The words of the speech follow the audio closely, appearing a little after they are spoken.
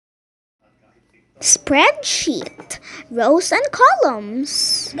Spreadsheet, rows and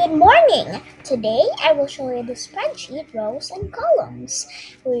columns. Good morning! Today I will show you the spreadsheet rows and columns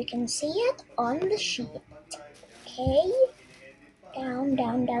where you can see it on the sheet. Okay, down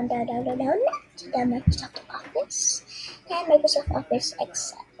to the Microsoft Office and Microsoft Office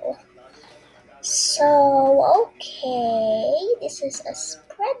Excel. So, okay, this is a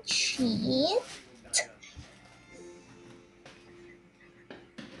spreadsheet.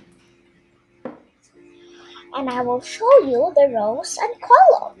 And I will show you the rows and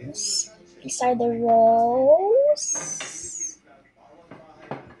columns. These are the rows.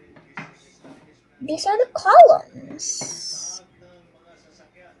 These are the columns.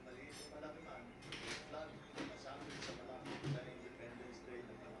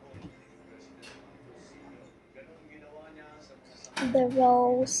 The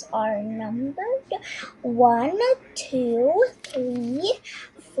rows are numbered 1, 2, 3,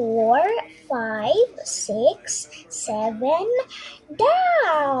 4, 5, 6, 7,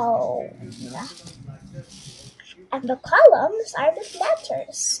 down. And the columns are the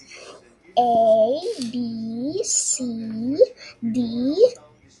letters A, B, C, D,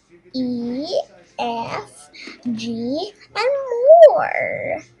 E, F, G, and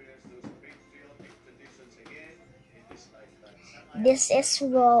more. This is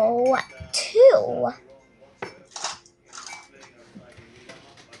row 2.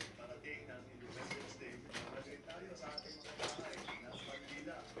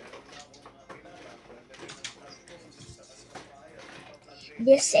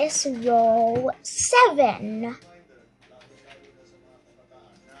 This is row 7.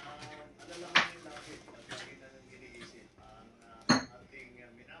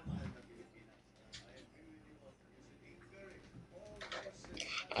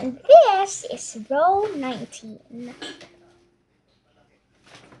 And this is row 19.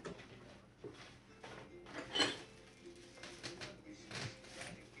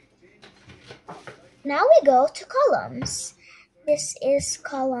 Now we go to columns. This is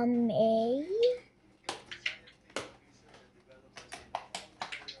column A.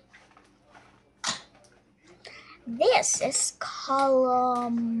 This is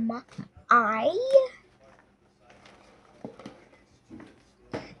column I.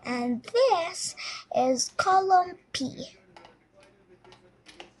 And this is column P.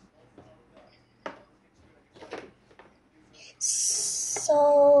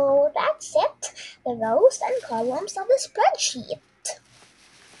 So that's it, the rows and columns of the spreadsheet.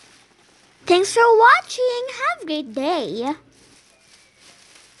 Thanks for watching. Have a great day.